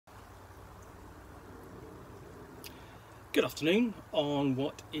Good afternoon on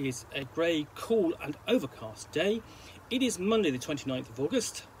what is a grey, cool and overcast day. It is Monday the 29th of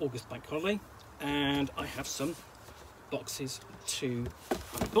August bank holiday, and I have some boxes to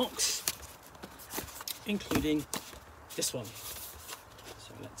unbox, including this one.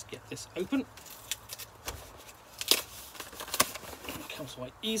 So let's get this open. It comes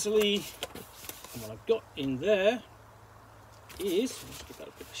quite easily, and what I've got in there is, let's give that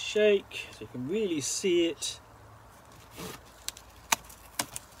a bit of a shake so you can really see it.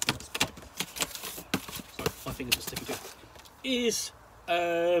 My fingers are sticking to it. Is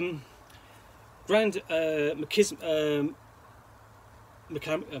Gran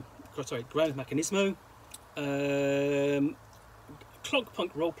Meccanismo,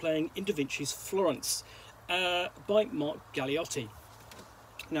 Clockpunk Roleplaying in Vinci's Florence by Mark Galeotti.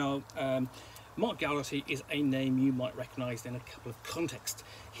 Now, Mark Galeotti is a name you might recognise in a couple of contexts.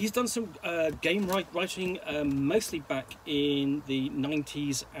 He's done some game writing, mostly back in the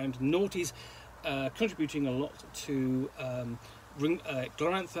 90s and noughties, contributing a lot to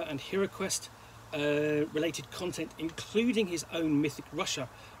Glorantha and HeroQuest related content, including his own Mythic Russia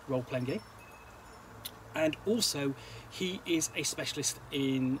role-playing game. And also, he is a specialist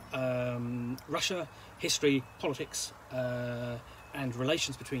in Russia, history, politics, and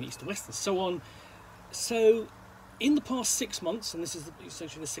relations between East and West, and so on. So, in the past 6 months, and this is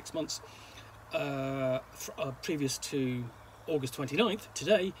essentially the 6 months previous to August 29th,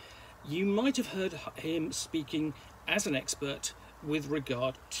 today, you might have heard him speaking as an expert with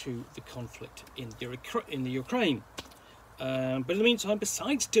regard to the conflict in the Ukraine. But in the meantime,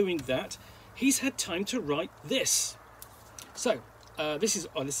 besides doing that, he's had time to write this. So, this is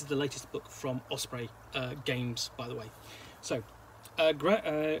the latest book from Osprey Games, by the way. So,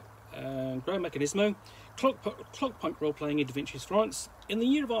 Gran Meccanismo, Clockpunk Roleplaying in Vinci's Florence, in the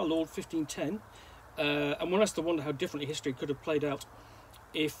year of our Lord 1510, and one has to wonder how differently history could have played out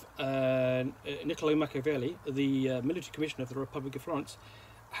if Niccolò Machiavelli, the military commissioner of the Republic of Florence,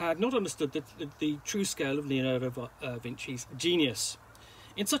 had not understood the true scale of Leonardo Vinci's genius.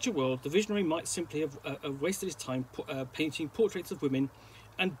 In such a world, the visionary might simply have wasted his time painting portraits of women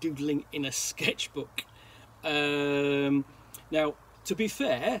and doodling in a sketchbook. Now, to be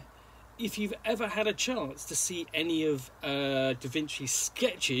fair, if you've ever had a chance to see any of Da Vinci's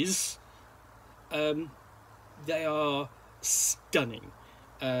sketches, they are stunning.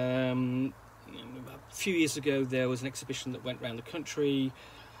 A few years ago, there was an exhibition that went around the country,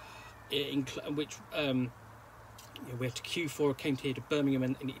 which we had to queue for. Came here to Birmingham,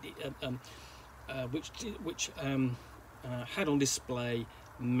 and which had on display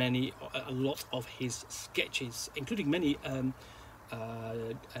a lot of his sketches, including many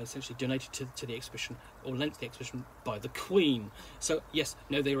essentially donated to the exhibition, or lent to the exhibition by the Queen. So yes,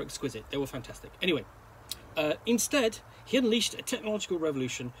 no, they were exquisite. They were fantastic. Anyway. Instead, he unleashed a technological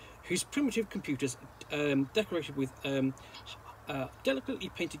revolution whose primitive computers, decorated with delicately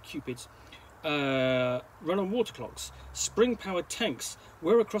painted cupids, run on water clocks, spring-powered tanks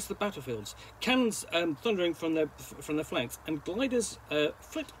whir across the battlefields, cannons thundering from their flanks, and gliders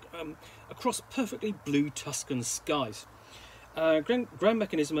flit across perfectly blue Tuscan skies. Gran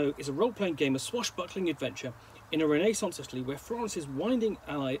Meccanismo is a role-playing game of swashbuckling adventure in a Renaissance Italy where Florence's winding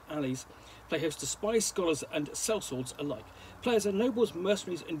alleys play host to spies, scholars and sellswords alike. Players are nobles,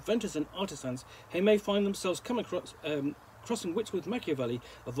 mercenaries, inventors and artisans who may find themselves coming across, crossing wits with Machiavelli,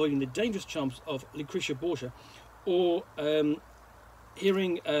 avoiding the dangerous charms of Lucretia Borgia, or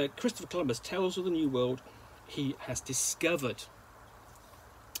hearing Christopher Columbus tales of the new world he has discovered.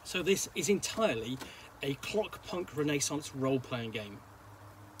 So this is entirely a Clockpunk Renaissance role-playing game.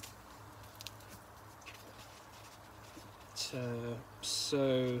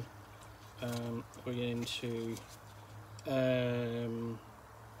 We're getting into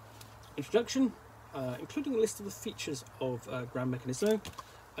introduction, including a list of the features of Gran Meccanismo.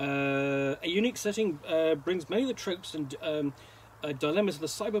 A unique setting brings many of the tropes and dilemmas of the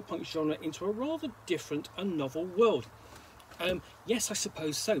cyberpunk genre into a rather different and novel world. Yes, I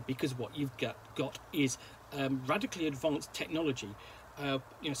suppose so, because what you've got is radically advanced technology,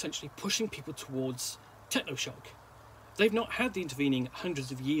 essentially pushing people towards technoshock. They've not had the intervening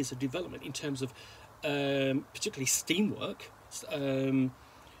hundreds of years of development in terms of particularly steamwork.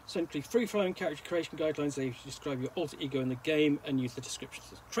 Essentially free-flowing character creation guidelines. They describe your alter ego in the game and use the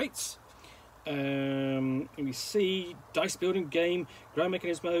descriptions as traits. We see dice building game. Gran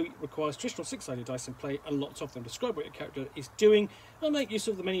Meccanismo requires traditional 6-sided dice in play, and lots of them describe what your character is doing and make use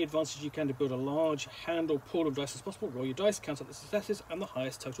of the many advantages you can to build a large hand or pool of dice as possible. Roll your dice, count up the successes, and the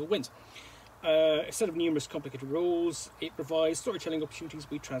highest total wins. Instead of numerous complicated rules, it provides storytelling opportunities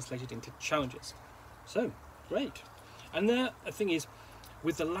we translated into challenges. So, great. And the thing is,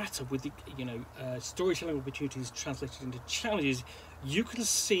 with the latter, with the storytelling opportunities translated into challenges, you can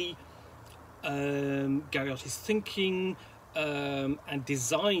see Galeotti's thinking and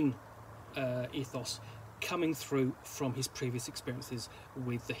design ethos coming through from his previous experiences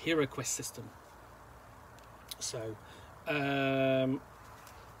with the Hero Quest system. So,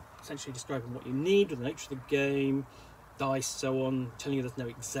 essentially describing what you need with the nature of the game, dice, so on, telling you there's no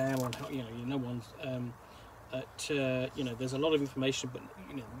exam on how, no one's there's a lot of information, but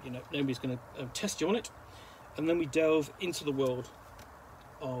nobody's going to test you on it. And then we delve into the world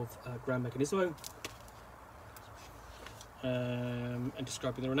of Gran Meccanismo, and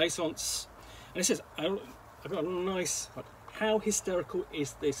describing the Renaissance. And it says, I've got a nice, how hysterical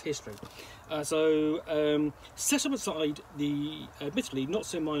is this history? Set aside the admittedly not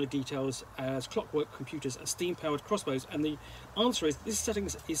so minor details as clockwork computers and steam-powered crossbows, and the answer is this setting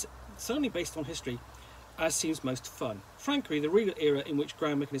is certainly based on history, as seems most fun. Frankly, the real era in which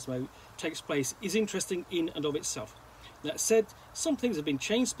Gran Meccanismo takes place is interesting in and of itself. That said, some things have been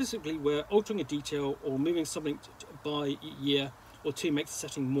changed, specifically where altering a detail or moving something by a year or two makes the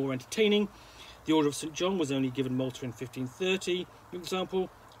setting more entertaining. The Order of St. John was only given Malta in 1530, for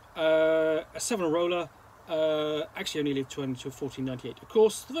example. A Savonarola actually only lived until 1498. Of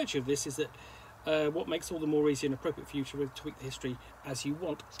course, the virtue of this is that what makes all the more easy and appropriate for you to tweak the history as you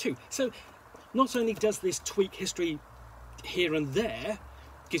want to. So, not only does this tweak history here and there,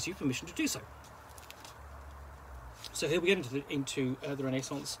 gives you permission to do so. So here we get into the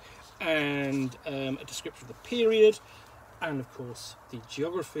Renaissance, and a description of the period, and of course the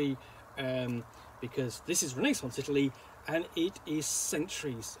geography, because this is Renaissance Italy, and it is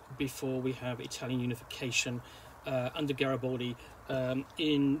centuries before we have Italian unification under Garibaldi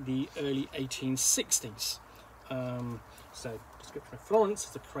in the early 1860s. So description of Florence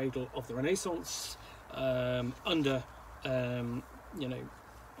as the cradle of the Renaissance, under the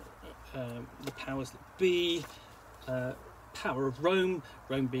powers that be, power of Rome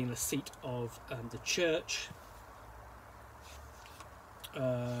being the seat of the church,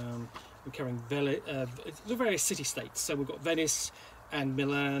 we're carrying the various city-states. So we've got Venice and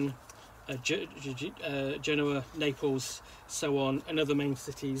Milan, Genoa, Naples, so on, and other main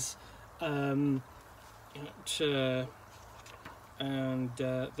cities. And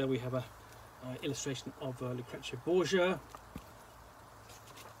there we have a illustration of Lucrezia Borgia.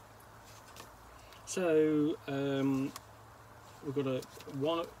 So we've got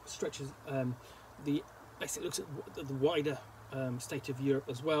one stretches basically looks at the wider state of Europe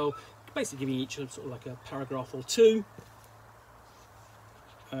as well, basically giving each sort of like a paragraph or two,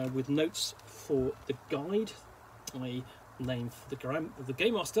 with notes for the guide, i.e. name for the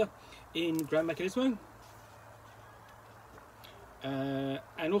game master in Gran Meccanismo,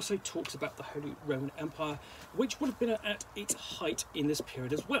 and also talks about the Holy Roman Empire, which would have been at its height in this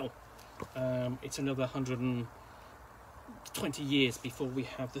period as well. It's another 120 years before we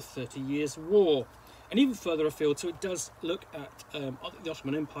have the 30 Years' War, and even further afield. So it does look at the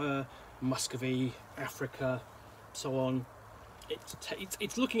Ottoman Empire, Muscovy, Africa, so on.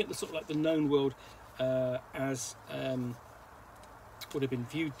 It's looking at the sort of like the known world as would have been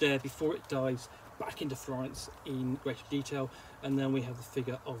viewed there before it dives back into Florence in greater detail, and then we have the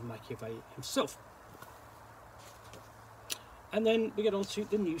figure of Machiavelli himself. And then we get on to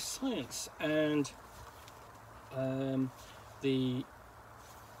the new science and the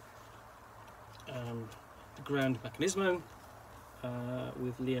Gran Meccanismo,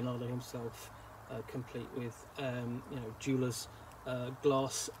 with Leonardo himself, complete with jeweler's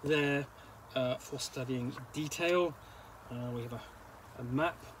glass there for studying detail. We have a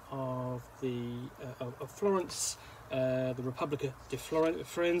map of of Florence, the Repubblica di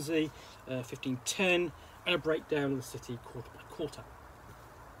Firenze, 1510, and a breakdown of the city quarter by quarter.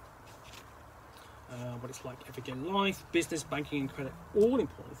 What it's like everyday life, business, banking and credit, all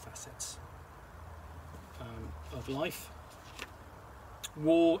important facets of life.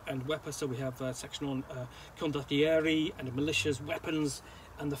 War and weapons, so we have a section on condottieri and militias, weapons,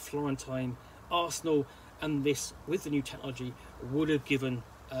 and the Florentine arsenal, and this, with the new technology, would have given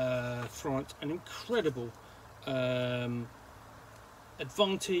Florence an incredible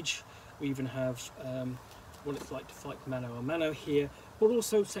advantage. We even have what it's like to fight mano a mano here, but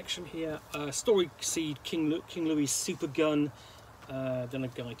also section here, story seed, King Louis super gun, then a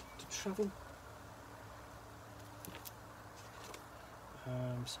guide to travel.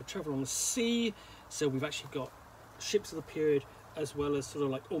 So travel on the sea, so we've actually got ships of the period as well as sort of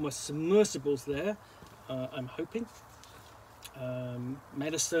like almost submersibles there, I'm hoping.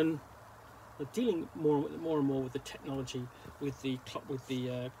 Medicine, we're dealing more and more with the technology, with the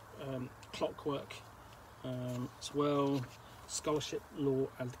clockwork as well. Scholarship, law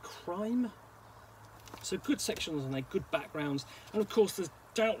and crime. So good sections and good backgrounds. And of course, there's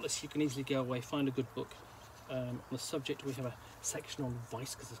doubtless you can easily go away, find a good book on the subject. We have a section on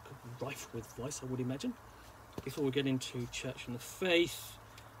vice, because it's rife with vice, I would imagine. Before we get into church and the faith,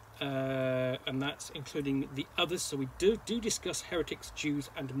 and that's including the others. So we do discuss heretics, Jews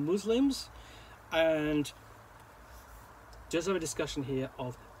and Muslims, and just have a discussion here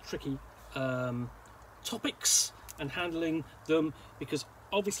of tricky topics and handling them, because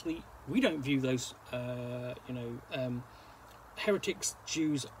obviously we don't view those heretics,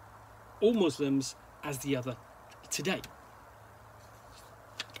 Jews or Muslims as the other today.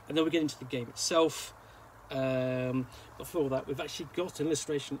 And then we get into the game itself. Before that, we've actually got an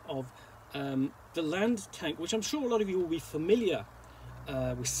illustration of the land tank, which I'm sure a lot of you will be familiar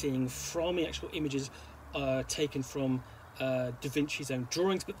with seeing from the actual images taken from Da Vinci's own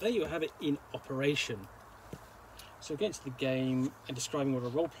drawings, but there you have it in operation. So get into the game and describing what a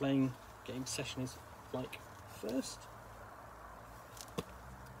role-playing game session is like first.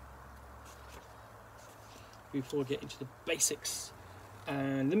 Before we get into the basics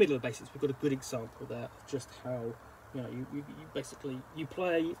and the middle of the basics, we've got a good example there of just how you basically you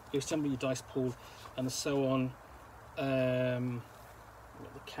play, you assemble your dice pool and so on. The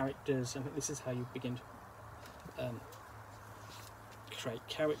characters, I think this is how you begin to create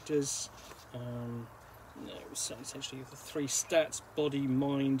characters. So essentially you have the 3 stats: body,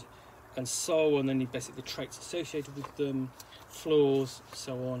 mind and soul, and then you basically the traits associated with them, flaws,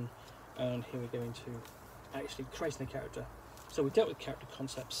 so on. And here we go into actually creating a character. So we dealt with character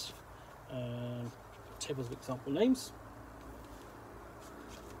concepts, tables of example names,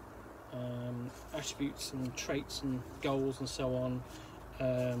 attributes and traits and goals and so on,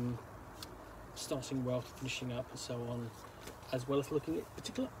 starting well, finishing up and so on, as well as looking at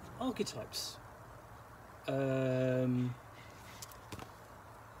particular archetypes.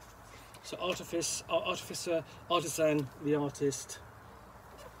 So artificer, artisan, the artist,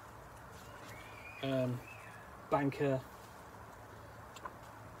 banker.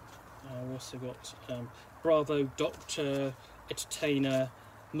 We've also got bravo, doctor, entertainer,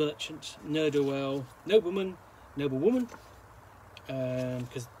 merchant, ne'er-do-well, nobleman, noblewoman,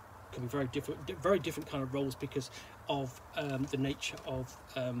 because can be very different kind of roles because of the nature of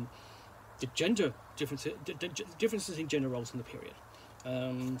the gender differences in gender roles in the period.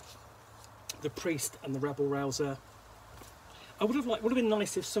 The priest and the rabble rouser. Would have been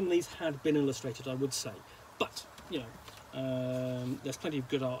nice if some of these had been illustrated, I would say, but there's plenty of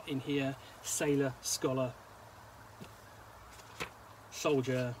good art in here. Sailor, scholar,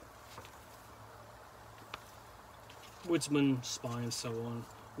 soldier, woodsman, spy and so on,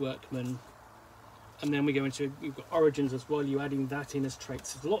 workman. And then we go into, you've got origins as well, you're adding that in as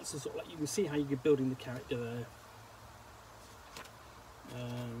traits. There's lots of you can see how you're building the character there.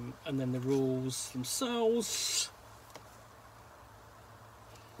 And then the rules themselves.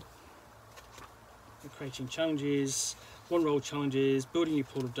 You're creating challenges, one-roll challenges, building your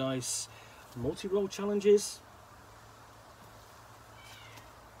pool of dice, multi-roll challenges.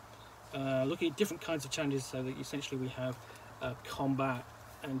 Looking at different kinds of challenges, so that essentially we have combat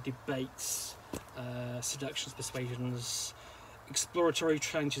and debates, seductions, persuasions, exploratory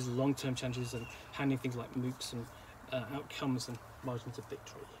challenges, long-term challenges, and handling things like mooks and outcomes and margins of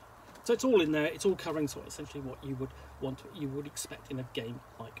victory. So it's all in there. It's all covering sort of essentially what you would expect in a game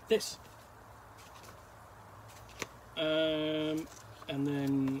like this. And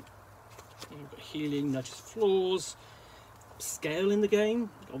then we've got healing, nudges, flaws, scale in the game.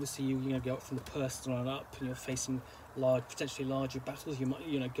 Obviously, you go up from the personal and up, and you're facing potentially larger battles. You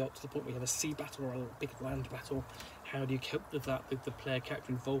might go up to the point where you have a sea battle or a big land battle. How do you cope with that, with the player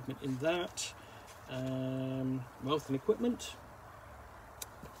character involvement in that? Wealth and equipment,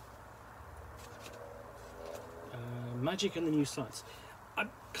 magic and the new science. I'm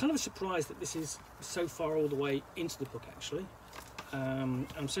kind of surprised that this is so far all the way into the book, actually.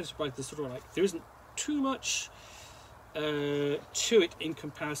 I'm so surprised there isn't too much to it in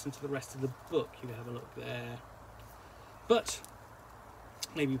comparison to the rest of the book. You have a look there, but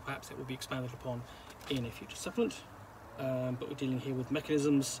maybe perhaps it will be expanded upon in a future supplement. But we're dealing here with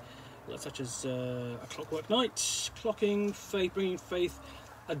mechanisms such as a clockwork night, clocking, faith, bringing faith,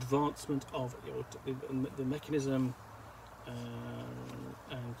 advancement of the mechanism,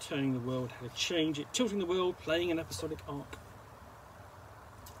 and turning the world, how to change it, tilting the world, playing an episodic arc,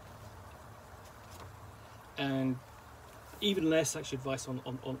 and even less actually advice on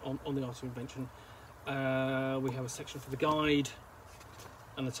the art of invention. We have a section for the guide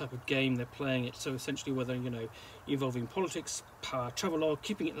and the type of game they're playing it. So essentially whether involving politics, power, travelogue,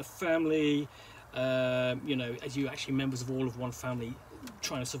 keeping it in the family, you know, as you actually members of all of one family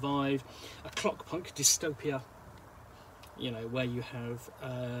trying to survive. A clockpunk dystopia, you know, where you have,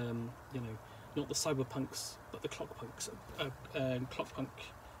 you know, not the cyberpunks, but the clockpunks, clockpunk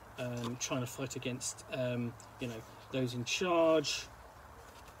trying to fight against, you know, those in charge.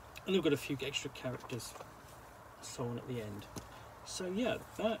 And they've got a few extra characters, so on at the end. So yeah,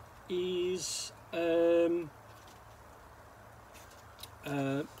 that is Gran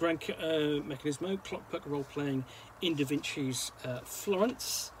Meccanismo, Clockpunk Roleplaying in Da Vinci's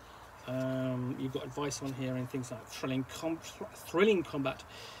Florence. You've got advice on here and things like thrilling combat,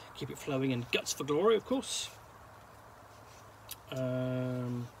 keep it flowing, and guts for glory, of course.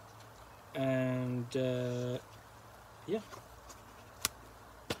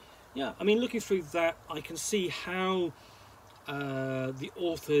 Yeah, I mean, looking through that, I can see how the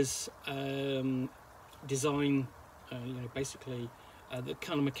author's design, you know, basically the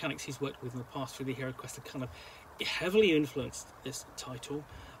kind of mechanics he's worked with in the past through the Hero Quest have kind of heavily influenced this title,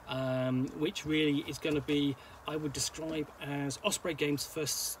 which really is going to be, I would describe as Osprey Games'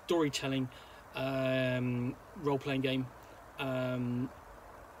 first storytelling role-playing game, and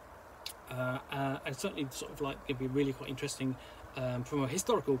certainly sort of like going to be really quite interesting from a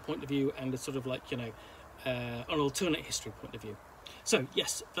historical point of view and a sort of like, you know, an alternate history point of view. So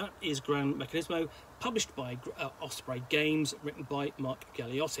yes, that is Gran Meccanismo, published by Osprey Games, written by Mark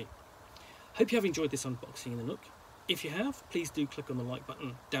Galeotti. Hope you have enjoyed this unboxing in the Nook. If you have, please do click on the like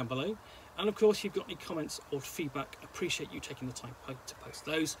button down below. And of course, if you've got any comments or feedback, appreciate you taking the time to post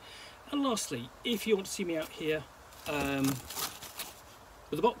those. And lastly, if you want to see me out here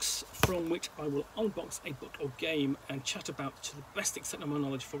with a box from which I will unbox a book or game and chat about to the best extent of my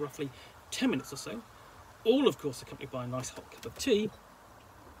knowledge for roughly 10 minutes or so, all of course accompanied by a nice hot cup of tea,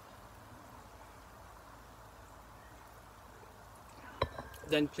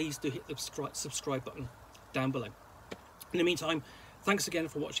 then please do hit the subscribe button down below. In the meantime, thanks again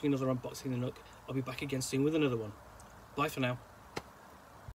for watching another unboxing in the Nook. I'll be back again soon with another one. Bye for now.